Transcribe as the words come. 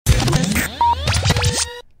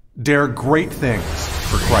Dare great things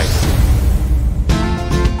for Christ.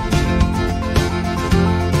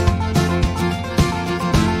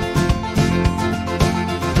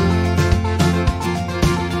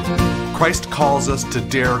 Christ calls us to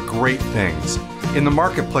dare great things. In the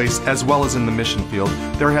marketplace, as well as in the mission field,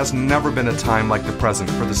 there has never been a time like the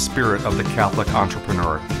present for the spirit of the Catholic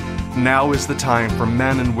entrepreneur. Now is the time for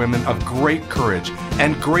men and women of great courage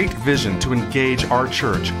and great vision to engage our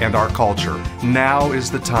church and our culture. Now is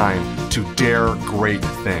the time to dare great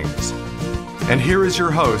things. And here is your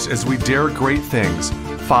host as we dare great things,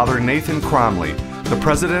 Father Nathan Cromley, the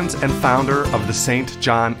president and founder of the St.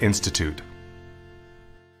 John Institute.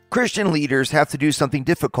 Christian leaders have to do something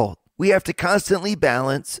difficult. We have to constantly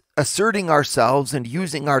balance asserting ourselves and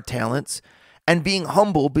using our talents and being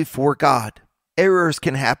humble before God. Errors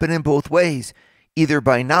can happen in both ways, either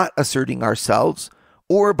by not asserting ourselves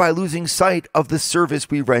or by losing sight of the service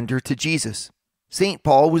we render to Jesus. St.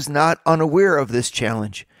 Paul was not unaware of this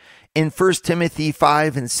challenge. In 1 Timothy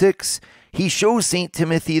 5 and 6, he shows St.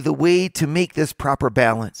 Timothy the way to make this proper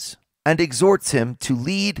balance and exhorts him to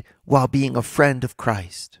lead while being a friend of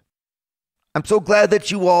Christ. I'm so glad that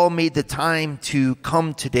you all made the time to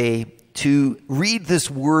come today to read this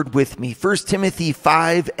word with me. 1 Timothy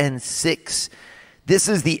 5 and 6. This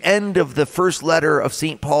is the end of the first letter of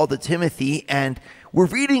St. Paul to Timothy, and we're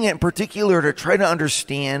reading it in particular to try to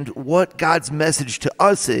understand what God's message to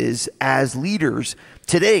us is as leaders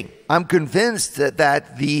today. I'm convinced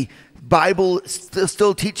that the Bible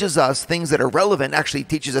still teaches us things that are relevant, actually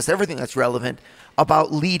teaches us everything that's relevant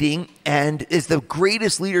about leading, and is the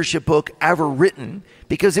greatest leadership book ever written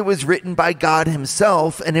because it was written by God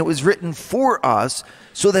himself, and it was written for us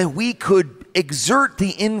so that we could exert the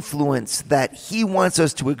influence that he wants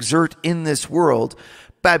us to exert in this world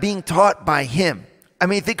by being taught by him. I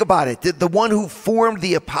mean, think about it. The one who formed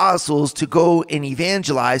the apostles to go and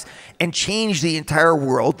evangelize and change the entire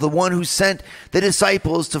world, the one who sent the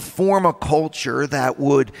disciples to form a culture that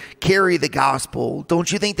would carry the gospel,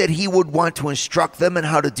 don't you think that he would want to instruct them in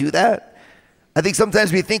how to do that? I think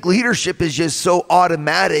sometimes we think leadership is just so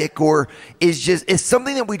automatic, or is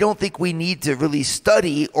something that we don't think we need to really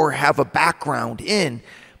study or have a background in,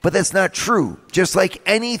 but that's not true. Just like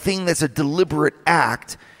anything that's a deliberate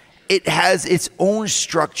act, it has its own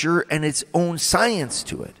structure and its own science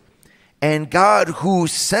to it. And God, who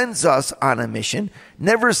sends us on a mission,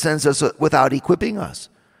 never sends us without equipping us.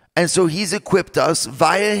 And so he's equipped us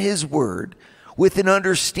via his word with an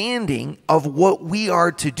understanding of what we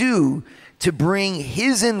are to do to bring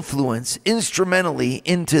his influence instrumentally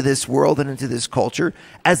into this world and into this culture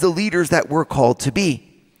as the leaders that we're called to be.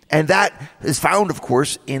 And that is found, of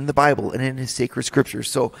course, in the Bible and in his sacred scriptures.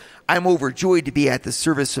 So I'm overjoyed to be at the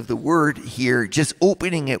service of the word here, just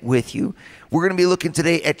opening it with you. We're going to be looking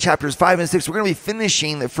today at chapters 5 and 6. We're going to be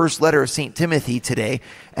finishing the first letter of St. Timothy today,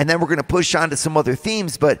 and then we're going to push on to some other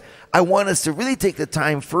themes. But I want us to really take the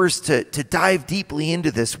time first to dive deeply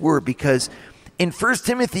into this word, because in 1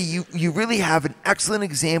 Timothy, you really have an excellent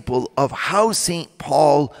example of how St.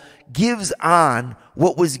 Paul gives on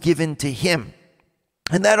what was given to him.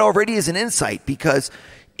 And that already is an insight, because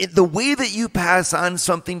the way that you pass on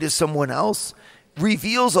something to someone else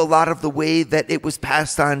reveals a lot of the way that it was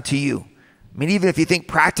passed on to you. I mean, even if you think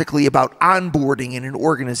practically about onboarding in an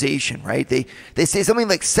organization, right? They say something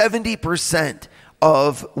like 70%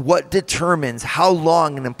 of what determines how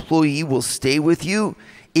long an employee will stay with you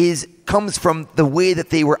comes from the way that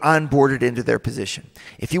they were onboarded into their position.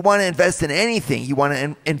 If you want to invest in anything, you want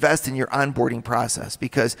to invest in your onboarding process,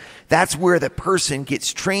 because that's where the person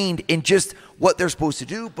gets trained in just what they're supposed to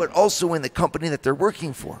do, but also in the company that they're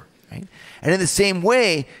working for. Right? And in the same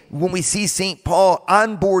way, when we see St. Paul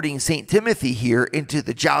onboarding St. Timothy here into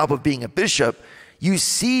the job of being a bishop, you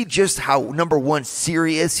see just how, number one,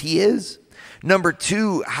 serious he is. Number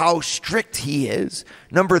two, how strict he is.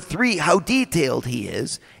 Number three, how detailed he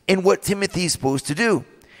is in what Timothy's supposed to do.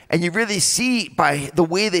 And you really see by the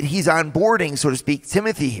way that he's onboarding, so to speak,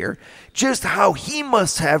 Timothy here, just how he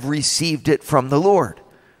must have received it from the Lord.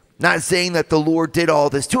 Not saying that the Lord did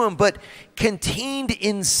all this to him, but contained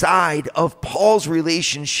inside of Paul's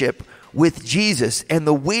relationship with Jesus and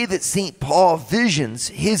the way that St. Paul visions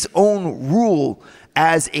his own rule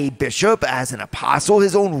as a bishop, as an apostle,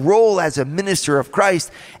 his own role as a minister of Christ,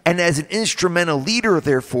 and as an instrumental leader,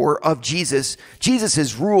 therefore, of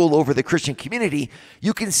Jesus's rule over the Christian community.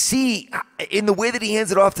 You can see in the way that he hands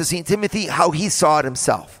it off to St. Timothy how he saw it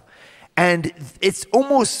himself. And it's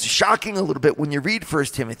almost shocking a little bit when you read 1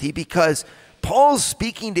 Timothy, because Paul's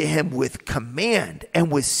speaking to him with command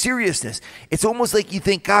and with seriousness. It's almost like you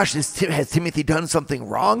think, gosh, has Timothy done something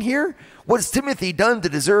wrong here? What's Timothy done to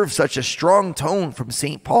deserve such a strong tone from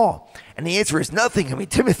St. Paul? And the answer is nothing. I mean,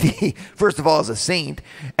 Timothy, first of all, is a saint.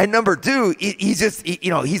 And number two, he's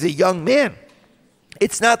a young man.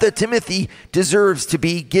 It's not that Timothy deserves to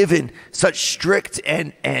be given such strict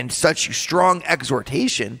and such strong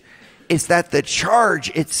exhortation. It's that the charge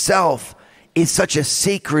itself is such a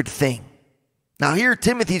sacred thing. Now here,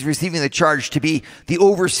 Timothy's receiving the charge to be the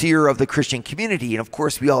overseer of the Christian community. And of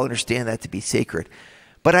course, we all understand that to be sacred.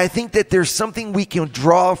 But I think that there's something we can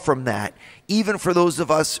draw from that, even for those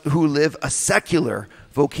of us who live a secular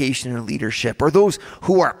vocation in leadership, or those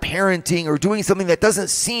who are parenting or doing something that doesn't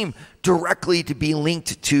seem directly to be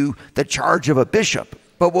linked to the charge of a bishop.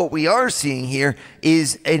 But what we are seeing here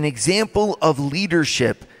is an example of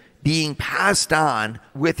leadership being passed on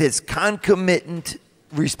with its concomitant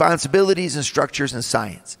responsibilities and structures and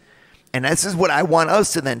science. And this is what I want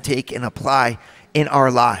us to then take and apply in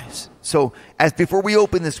our lives. So as before we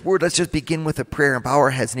open this word, let's just begin with a prayer and bow our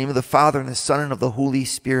heads. In the name of the Father and the Son and of the Holy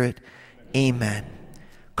Spirit. Amen.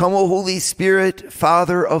 Come, O Holy Spirit,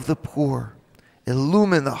 Father of the poor,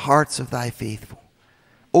 illumine the hearts of thy faithful.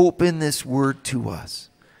 Open this word to us,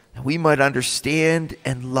 that we might understand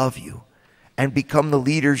and love you and become the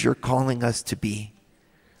leaders you're calling us to be.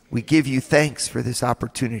 We give you thanks for this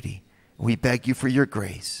opportunity. We beg you for your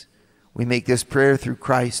grace. We make this prayer through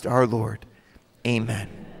Christ our Lord. Amen.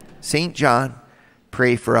 St. John,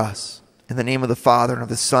 pray for us. In the name of the Father, and of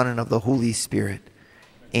the Son, and of the Holy Spirit.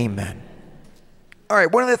 Amen. All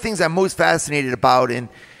right, one of the things I'm most fascinated about in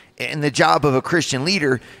the job of a Christian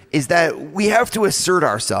leader is that we have to assert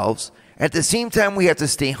ourselves. At the same time, we have to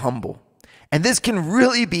stay humble. And this can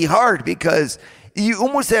really be hard because you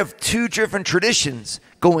almost have two different traditions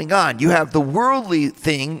going on. You have the worldly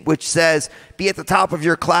thing, which says, be at the top of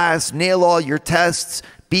your class, nail all your tests,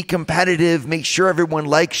 be competitive, make sure everyone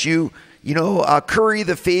likes you, curry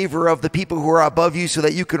the favor of the people who are above you so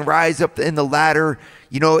that you can rise up in the ladder.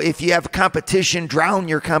 If you have competition, drown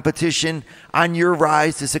your competition on your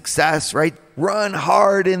rise to success, right? Run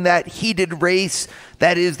hard in that heated race.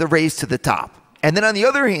 That is the race to the top. And then on the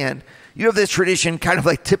other hand, you have this tradition kind of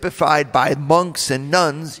like typified by monks and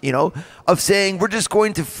nuns, of saying we're just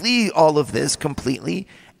going to flee all of this completely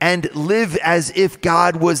and live as if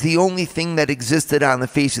God was the only thing that existed on the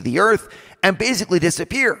face of the earth and basically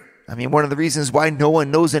disappear. I mean, one of the reasons why no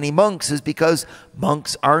one knows any monks is because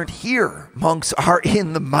monks aren't here. Monks are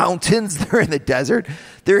in the mountains. They're in the desert.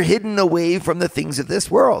 They're hidden away from the things of this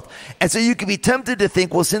world. And so you can be tempted to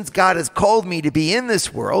think, well, since God has called me to be in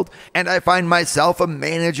this world and I find myself a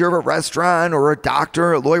manager of a restaurant or a doctor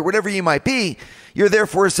or a lawyer, whatever you might be, you're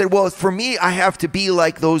therefore said, well, for me, I have to be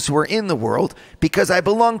like those who are in the world because I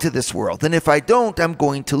belong to this world. And if I don't, I'm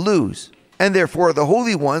going to lose. And therefore, the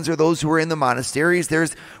holy ones are those who are in the monasteries.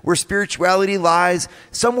 There's where spirituality lies,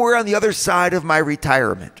 somewhere on the other side of my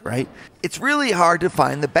retirement, right? It's really hard to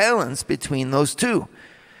find the balance between those two.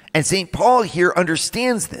 And St. Paul here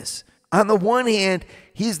understands this. On the one hand,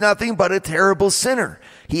 he's nothing but a terrible sinner.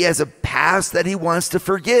 He has a past that he wants to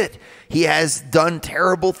forget. He has done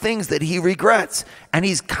terrible things that he regrets. And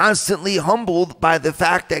he's constantly humbled by the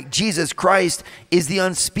fact that Jesus Christ is the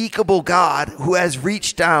unspeakable God who has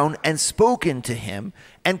reached down and spoken to him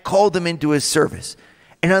and called him into his service.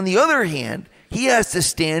 And on the other hand, he has to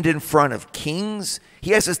stand in front of kings.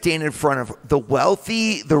 He has to stand in front of the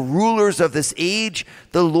wealthy, the rulers of this age,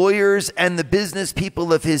 the lawyers and the business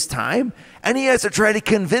people of his time. And he has to try to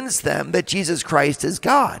convince them that Jesus Christ is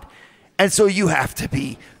God. And so you have to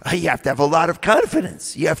have a lot of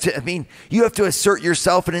confidence. You have to assert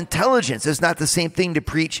yourself in intelligence. It's not the same thing to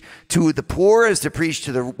preach to the poor as to preach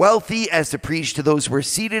to the wealthy, as to preach to those who are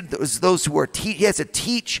seated, those who are he has to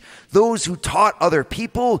teach those who taught other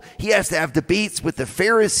people. He has to have debates with the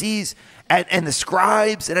Pharisees and the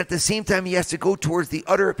scribes, and at the same time he has to go towards the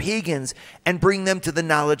utter pagans and bring them to the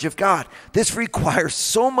knowledge of God. This requires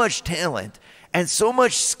so much talent and so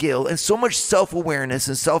much skill and so much self-awareness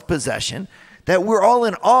and self-possession that we're all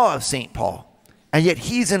in awe of St. Paul, and yet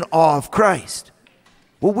he's in awe of Christ.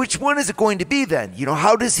 Well, which one is it going to be then?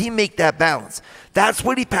 How does he make that balance? That's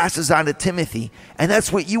what he passes on to Timothy, and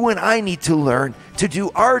that's what you and I need to learn to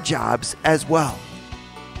do our jobs as well.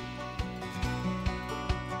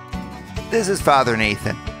 This is Father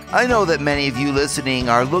Nathan. I know that many of you listening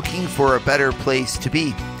are looking for a better place to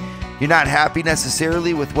be. You're not happy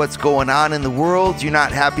necessarily with what's going on in the world. You're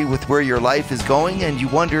not happy with where your life is going, and you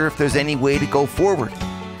wonder if there's any way to go forward.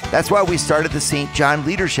 That's why we started the St. John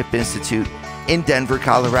Leadership Institute in Denver,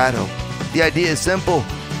 Colorado. The idea is simple.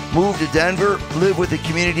 move to Denver, live with the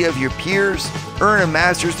community of your peers, earn a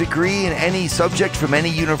master's degree in any subject from any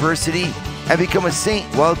university, and become a saint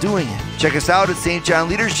while doing it. Check us out at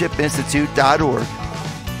stjohnleadershipinstitute.org.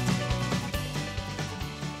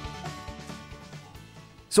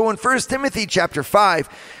 So in 1 Timothy chapter 5,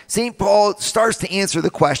 St. Paul starts to answer the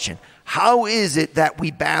question, how is it that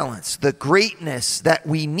we balance the greatness that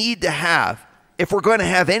we need to have if we're going to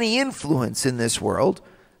have any influence in this world?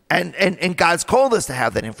 And God's called us to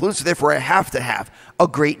have that influence, so therefore I have to have a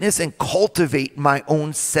greatness and cultivate my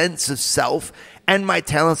own sense of self and my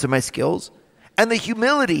talents and my skills, and the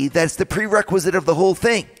humility that's the prerequisite of the whole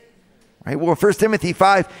thing. Right? Well, in 1 Timothy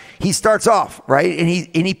 5, he starts off, right? And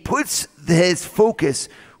he puts his focus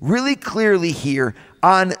really clearly here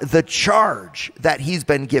on the charge that he's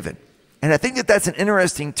been given. And I think that that's an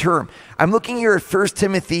interesting term. I'm looking here at 1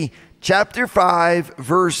 Timothy chapter 5,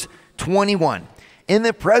 verse 21. In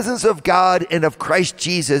the presence of God and of Christ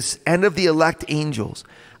Jesus and of the elect angels,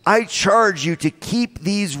 I charge you to keep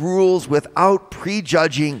these rules without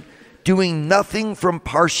prejudging, doing nothing from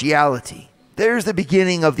partiality. There's the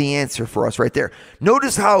beginning of the answer for us right there.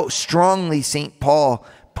 Notice how strongly St. Paul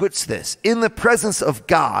puts this. In the presence of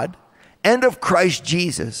God and of Christ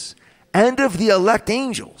Jesus and of the elect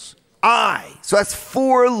angels. So that's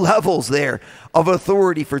 4 levels there of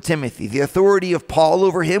authority for Timothy. The authority of Paul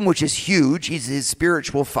over him, which is huge. He's his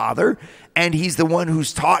spiritual father, and he's the one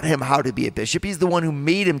who's taught him how to be a bishop. He's the one who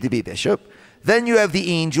made him to be a bishop. Then you have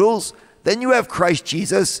the angels. Then you have Christ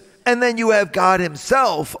Jesus. And then you have God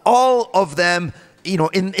himself, all of them,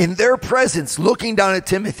 in their presence, looking down at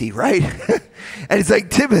Timothy, right? And it's like,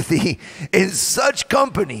 Timothy, in such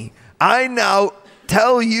company, I now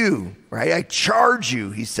tell you, right? I charge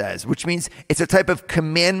you, he says, which means it's a type of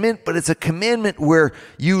commandment, but it's a commandment where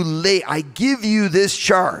I give you this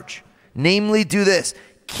charge, namely do this,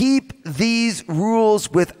 keep these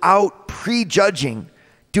rules without prejudging,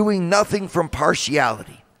 doing nothing from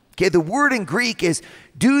partiality. Okay, the word in Greek is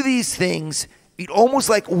do these things almost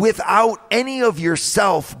like without any of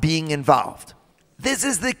yourself being involved. This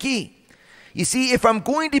is the key. You see, if I'm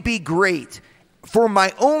going to be great for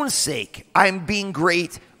my own sake, I'm being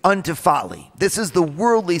great unto folly. This is the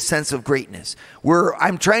worldly sense of greatness, where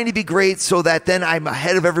I'm trying to be great so that then I'm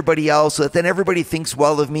ahead of everybody else, so that then everybody thinks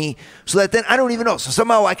well of me, so that then I don't even know. So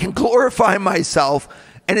somehow I can glorify myself.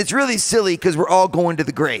 And it's really silly because we're all going to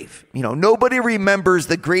the grave. Nobody remembers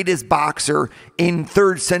the greatest boxer in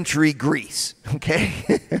 3rd century Greece, okay?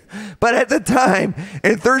 But at the time,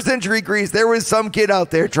 in 3rd century Greece, there was some kid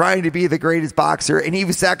out there trying to be the greatest boxer, and he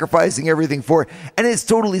was sacrificing everything for it. And it's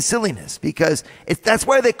totally silliness because that's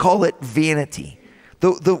why they call it vanity.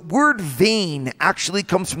 The word vain actually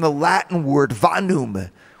comes from the Latin word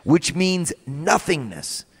vanum, which means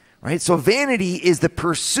nothingness, right? So vanity is the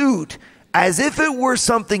pursuit, as if it were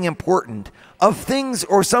something important, of things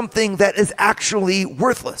or something that is actually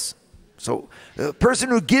worthless. So the person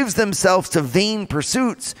who gives themselves to vain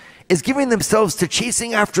pursuits is giving themselves to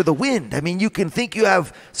chasing after the wind. I mean, you can think you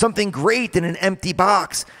have something great in an empty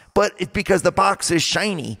box, but it's because the box is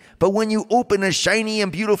shiny. But when you open a shiny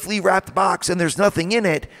and beautifully wrapped box and there's nothing in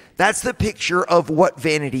it, that's the picture of what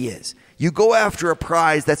vanity is. You go after a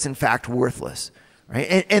prize that's in fact worthless.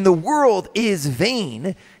 Right? And the world is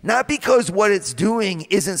vain, not because what it's doing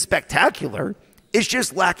isn't spectacular, it's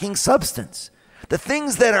just lacking substance. The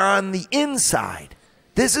things that are on the inside,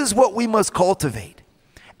 this is what we must cultivate.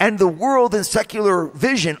 And the world in secular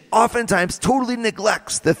vision oftentimes totally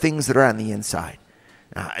neglects the things that are on the inside.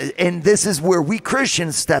 And this is where we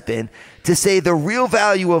Christians step in to say the real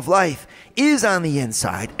value of life is on the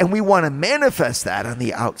inside, and we want to manifest that on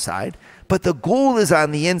the outside, but the goal is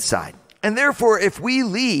on the inside. And therefore, if we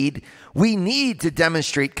lead, we need to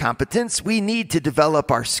demonstrate competence. We need to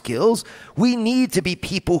develop our skills. We need to be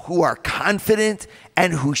people who are confident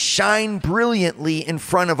and who shine brilliantly in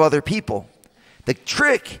front of other people. The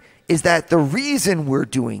trick is that the reason we're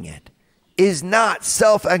doing it is not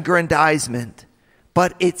self-aggrandizement,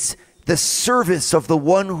 but it's the service of the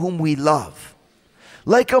one whom we love.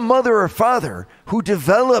 Like a mother or father who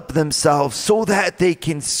develop themselves so that they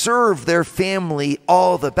can serve their family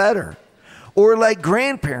all the better. Or like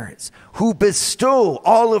grandparents who bestow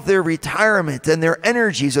all of their retirement and their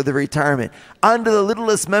energies of the retirement onto the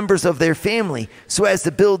littlest members of their family so as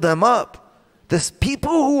to build them up. The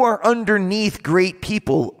people who are underneath great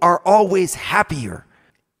people are always happier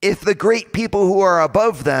if the great people who are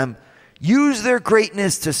above them use their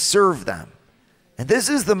greatness to serve them. And this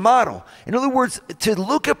is the model. In other words, to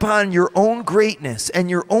look upon your own greatness and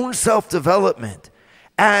your own self-development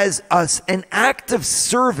as an act of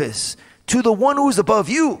service to the one who's above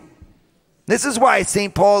you. This is why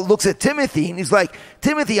St. Paul looks at Timothy and he's like,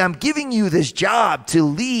 Timothy, I'm giving you this job to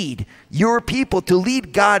lead your people, to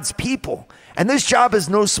lead God's people. And this job is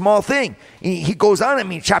no small thing. He goes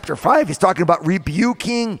on, chapter 5, he's talking about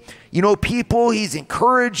rebuking, people. He's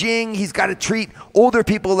encouraging. He's got to treat older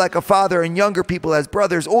people like a father and younger people as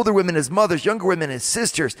brothers, older women as mothers, younger women as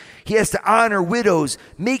sisters. He has to honor widows,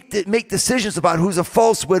 make decisions about who's a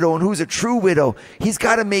false widow and who's a true widow. He's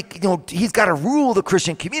got to he's got to rule the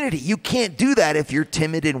Christian community. You can't do that if you're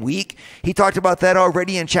timid and weak. He talked about that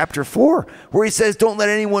already in chapter 4, where he says, don't let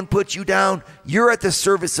anyone put you down. You're at the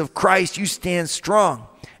service of Christ. You stand strong.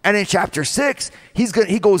 And in chapter 6,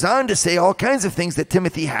 he goes on to say all kinds of things that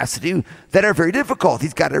Timothy has to do that are very difficult.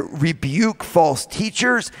 He's got to rebuke false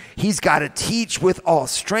teachers. He's got to teach with all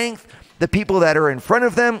strength the people that are in front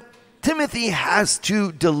of them. Timothy has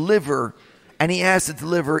to deliver, and he has to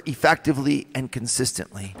deliver effectively and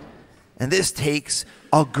consistently. And this takes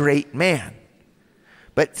a great man.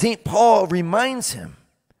 But St. Paul reminds him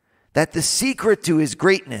that the secret to his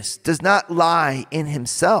greatness does not lie in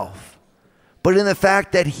himself, but in the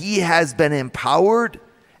fact that he has been empowered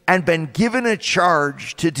and been given a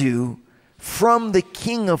charge to do from the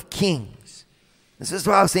King of Kings. This is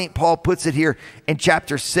how St. Paul puts it here in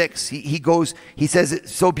chapter 6. He says it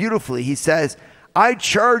so beautifully. He says, I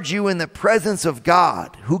charge you in the presence of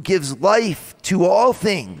God, who gives life to all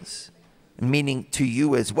things, meaning to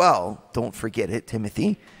you as well, don't forget it,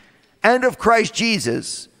 Timothy, and of Christ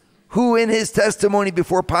Jesus, who in his testimony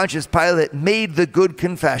before Pontius Pilate made the good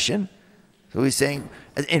confession. So he's saying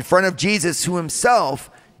in front of Jesus, who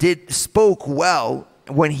himself spoke well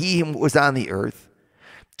when he was on the earth,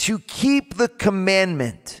 to keep the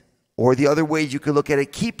commandment, or the other ways you could look at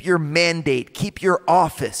it, keep your mandate, keep your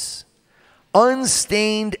office,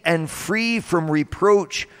 unstained and free from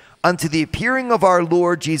reproach unto the appearing of our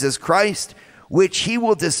Lord Jesus Christ, which he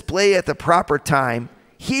will display at the proper time,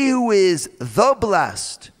 he who is the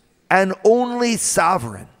blessed and only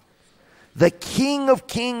sovereign, the King of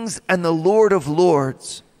kings and the Lord of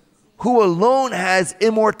lords, who alone has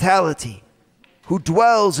immortality, who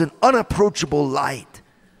dwells in unapproachable light,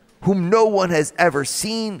 whom no one has ever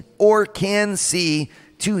seen or can see.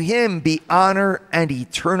 To him be honor and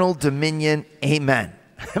eternal dominion. Amen.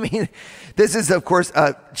 This is, of course,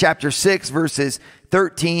 chapter 6, verses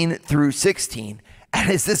 13 through 16. And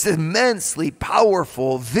it's this immensely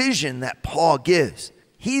powerful vision that Paul gives.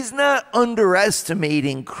 He's not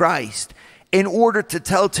underestimating Christ in order to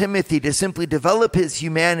tell Timothy to simply develop his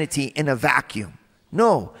humanity in a vacuum.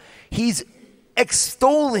 No, he's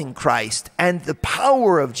extolling Christ and the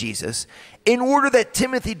power of Jesus in order that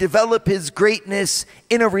Timothy develop his greatness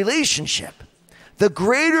in a relationship. The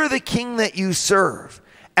greater the king that you serve,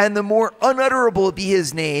 and the more unutterable be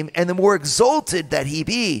his name, and the more exalted that he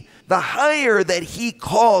be, the higher that he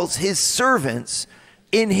calls his servants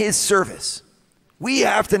in his service. We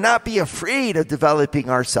have to not be afraid of developing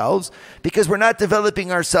ourselves, because we're not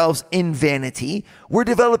developing ourselves in vanity. We're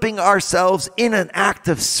developing ourselves in an act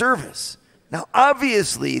of service. Now,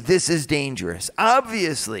 obviously, this is dangerous.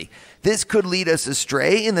 Obviously, this could lead us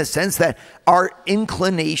astray in the sense that our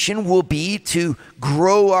inclination will be to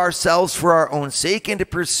grow ourselves for our own sake and to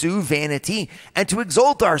pursue vanity and to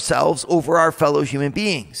exalt ourselves over our fellow human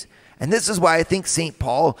beings. And this is why I think St.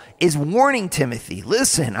 Paul is warning Timothy.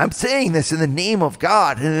 Listen, I'm saying this in the name of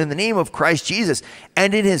God and in the name of Christ Jesus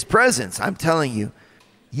and in his presence. I'm telling you,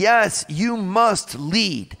 yes, you must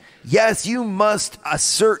lead. Yes, you must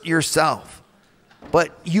assert yourself.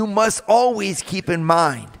 But you must always keep in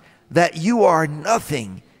mind that you are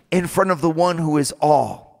nothing in front of the one who is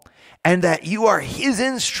all, and that you are his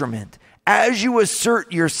instrument. As you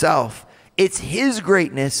assert yourself, it's his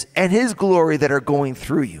greatness and his glory that are going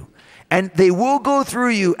through you. And they will go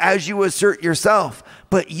through you as you assert yourself,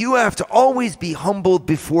 but you have to always be humbled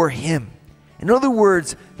before him. In other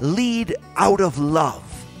words, lead out of love.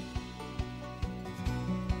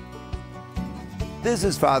 This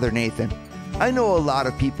is Father Nathan. I know a lot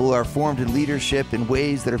of people are formed in leadership in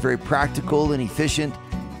ways that are very practical and efficient.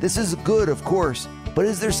 This is good, of course, but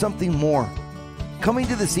is there something more? Coming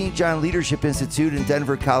to the St. John Leadership Institute in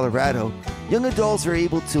Denver, Colorado, young adults are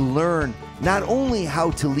able to learn not only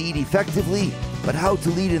how to lead effectively, but how to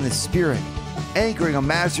lead in the Spirit, anchoring a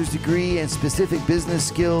master's degree and specific business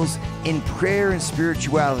skills in prayer and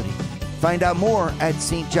spirituality. Find out more at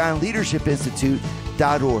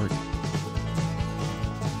stjohnleadershipinstitute.org.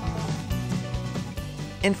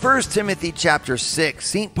 In 1 Timothy chapter 6,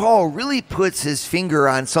 St. Paul really puts his finger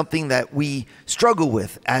on something that we struggle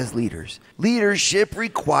with as leaders. Leadership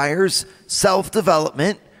requires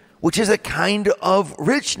self-development, which is a kind of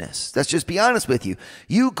richness. Let's just be honest with you.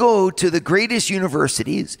 You go to the greatest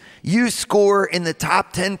universities, you score in the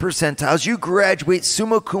top 10 percentiles, you graduate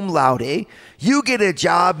summa cum laude, you get a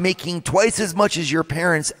job making twice as much as your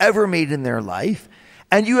parents ever made in their life,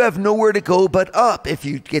 and you have nowhere to go but up. If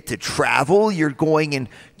you get to travel, you're going and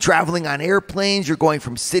traveling on airplanes, you're going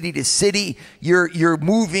from city to city, you're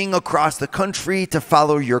moving across the country to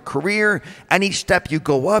follow your career, and each step you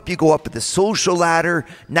go up the social ladder.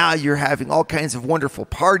 Now you're having all kinds of wonderful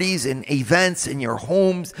parties and events in your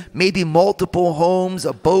homes, maybe multiple homes,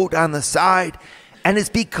 a boat on the side, and it's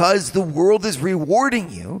because the world is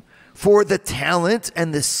rewarding you for the talent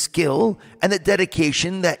and the skill and the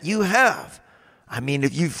dedication that you have. I mean,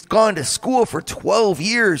 if you've gone to school for 12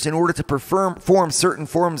 years in order to perform certain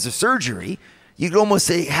forms of surgery, you could almost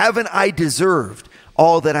say, haven't I deserved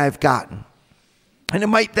all that I've gotten?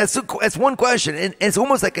 And that's one question. And it's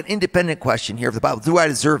almost like an independent question here of the Bible. Do I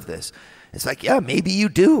deserve this? It's like, yeah, maybe you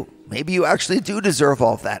do. Maybe you actually do deserve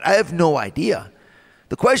all of that. I have no idea.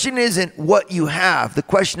 The question isn't what you have. The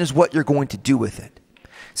question is what you're going to do with it.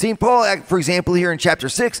 St. Paul, for example, here in chapter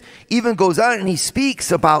 6, even goes on and he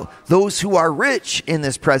speaks about those who are rich in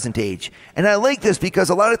this present age. And I like this because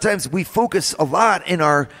a lot of times we focus a lot in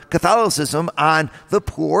our Catholicism on the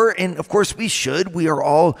poor. And of course we should. We are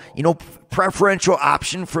all, preferential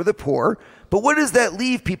option for the poor. But what does that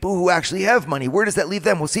leave people who actually have money? Where does that leave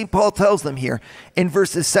them? Well, St. Paul tells them here in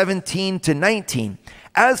verses 17 to 19,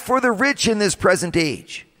 as for the rich in this present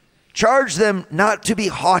age, charge them not to be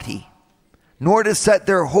haughty, nor to set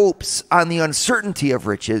their hopes on the uncertainty of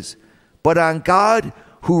riches, but on God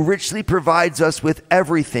who richly provides us with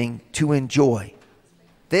everything to enjoy.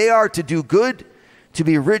 They are to do good, to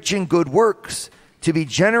be rich in good works, to be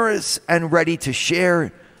generous and ready to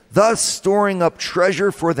share, thus storing up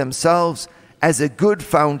treasure for themselves as a good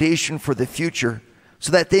foundation for the future,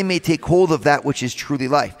 so that they may take hold of that which is truly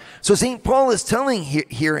life. So St. Paul is telling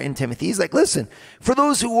here in Timothy, he's like, listen, for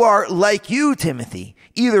those who are like you, Timothy,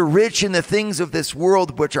 either rich in the things of this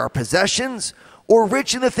world, which are possessions, or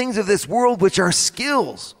rich in the things of this world, which are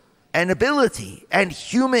skills and ability and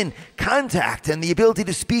human contact and the ability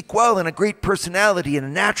to speak well and a great personality and a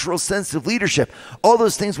natural sense of leadership, all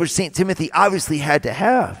those things which St. Timothy obviously had to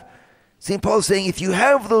have. St. Paul is saying, if you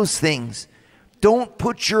have those things, don't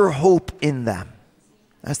put your hope in them.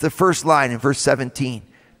 That's the first line in verse 17.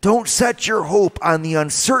 Don't set your hope on the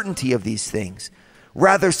uncertainty of these things.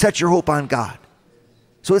 Rather, set your hope on God.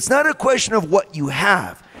 So it's not a question of what you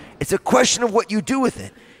have. It's a question of what you do with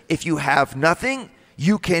it. If you have nothing,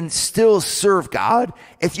 you can still serve God.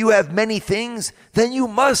 If you have many things, then you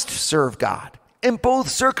must serve God. In both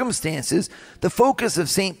circumstances, the focus of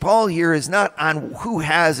St. Paul here is not on who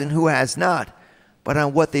has and who has not, but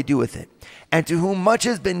on what they do with it. And to whom much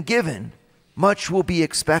has been given, much will be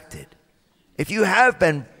expected. If you have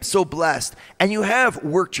been so blessed and you have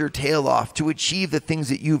worked your tail off to achieve the things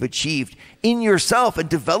that you've achieved in yourself and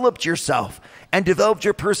developed yourself and developed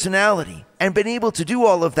your personality and been able to do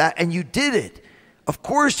all of that, and you did it, of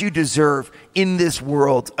course you deserve in this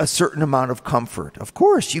world a certain amount of comfort. Of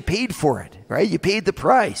course, you paid for it, right? You paid the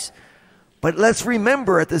price. But let's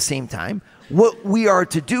remember at the same time what we are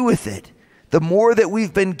to do with it. The more that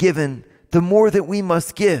we've been given, the more that we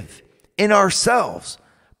must give in ourselves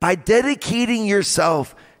by dedicating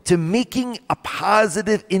yourself to making a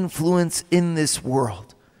positive influence in this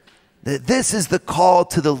world. This is the call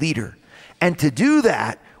to the leader. And to do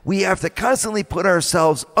that, we have to constantly put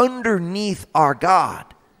ourselves underneath our God,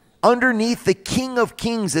 underneath the King of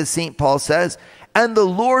Kings, as St. Paul says, and the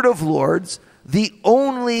Lord of Lords, the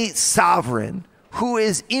only sovereign who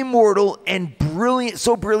is immortal and brilliant,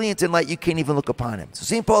 so brilliant in light you can't even look upon him. So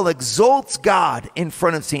St. Paul exalts God in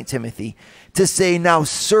front of St. Timothy to say, now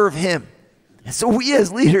serve him. And so we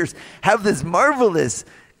as leaders have this marvelous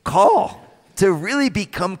call to really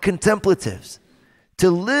become contemplatives,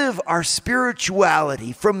 to live our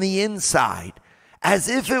spirituality from the inside as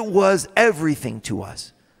if it was everything to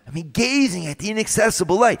us. I mean, gazing at the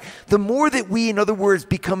inaccessible light. The more that we, in other words,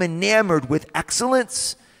 become enamored with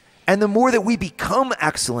excellence, and the more that we become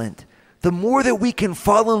excellent, the more that we can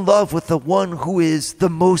fall in love with the one who is the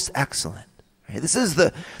most excellent. Right? This is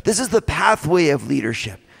the pathway of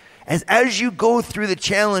leadership. As you go through the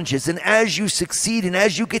challenges and as you succeed and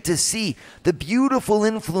as you get to see the beautiful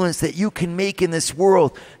influence that you can make in this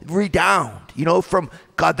world redound, from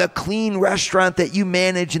God, the clean restaurant that you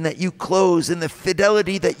manage and that you close, and the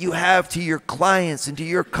fidelity that you have to your clients and to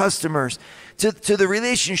your customers, to the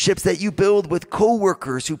relationships that you build with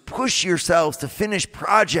coworkers who push yourselves to finish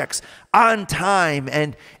projects on time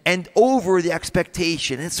and over the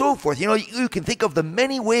expectation and so forth. You can think of the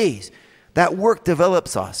many ways That work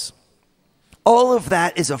develops us. All of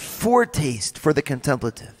that is a foretaste for the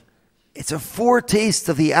contemplative. It's a foretaste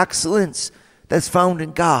of the excellence that's found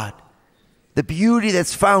in God, the beauty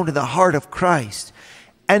that's found in the heart of Christ.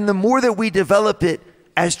 And the more that we develop it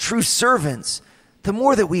as true servants, the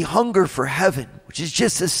more that we hunger for heaven, which is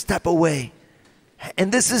just a step away.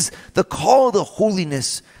 And this is the call to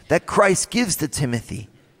holiness that Christ gives to Timothy.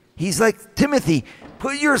 He's like, Timothy,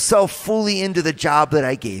 put yourself fully into the job that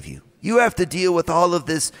I gave you. You have to deal with all of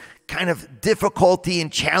this kind of difficulty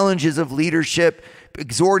and challenges of leadership,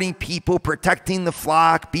 exhorting people, protecting the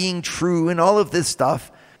flock, being true, and all of this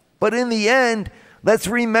stuff. But in the end, let's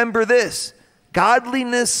remember this: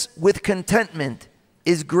 godliness with contentment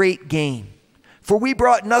is great gain. For we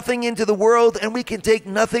brought nothing into the world, and we can take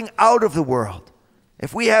nothing out of the world.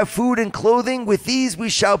 If we have food and clothing, with these we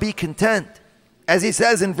shall be content. As he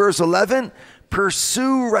says in verse 11,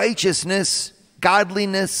 pursue righteousness,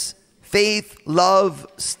 godliness, faith, love,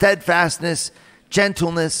 steadfastness,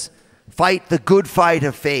 gentleness, fight the good fight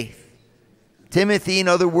of faith. Timothy, in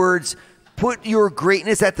other words, put your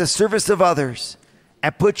greatness at the service of others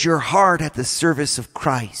and put your heart at the service of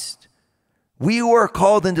Christ. We who are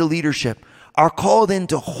called into leadership are called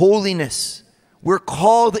into holiness. We're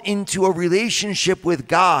called into a relationship with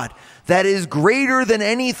God that is greater than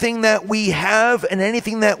anything that we have and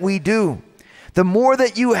anything that we do. The more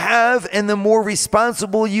that you have and the more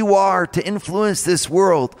responsible you are to influence this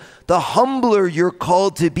world, the humbler you're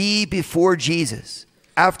called to be before Jesus.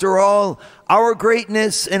 After all, our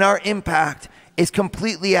greatness and our impact is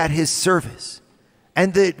completely at his service.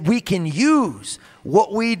 And that we can use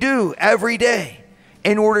what we do every day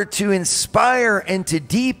in order to inspire and to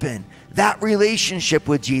deepen that relationship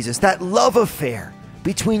with Jesus, that love affair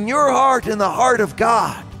between your heart and the heart of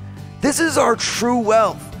God. This is our true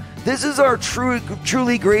wealth. This is our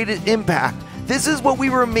truly great impact. This is what we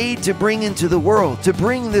were made to bring into the world, to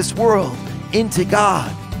bring this world into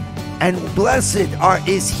God. And blessed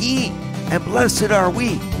is he, and blessed are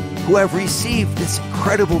we who have received this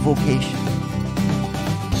incredible vocation.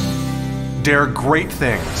 Dare great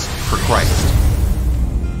things for Christ.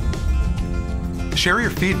 Share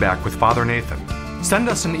your feedback with Father Nathan. Send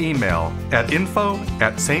us an email at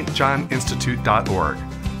info@stjohninstitute.org.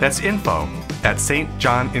 That's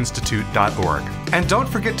info@stjohninstitute.org. And don't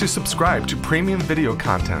forget to subscribe to premium video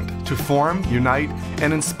content to form, unite,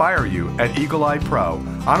 and inspire you at Eagle Eye Pro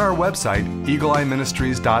on our website,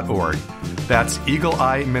 eagleeyeministries.org. That's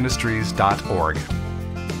eagleeyeministries.org.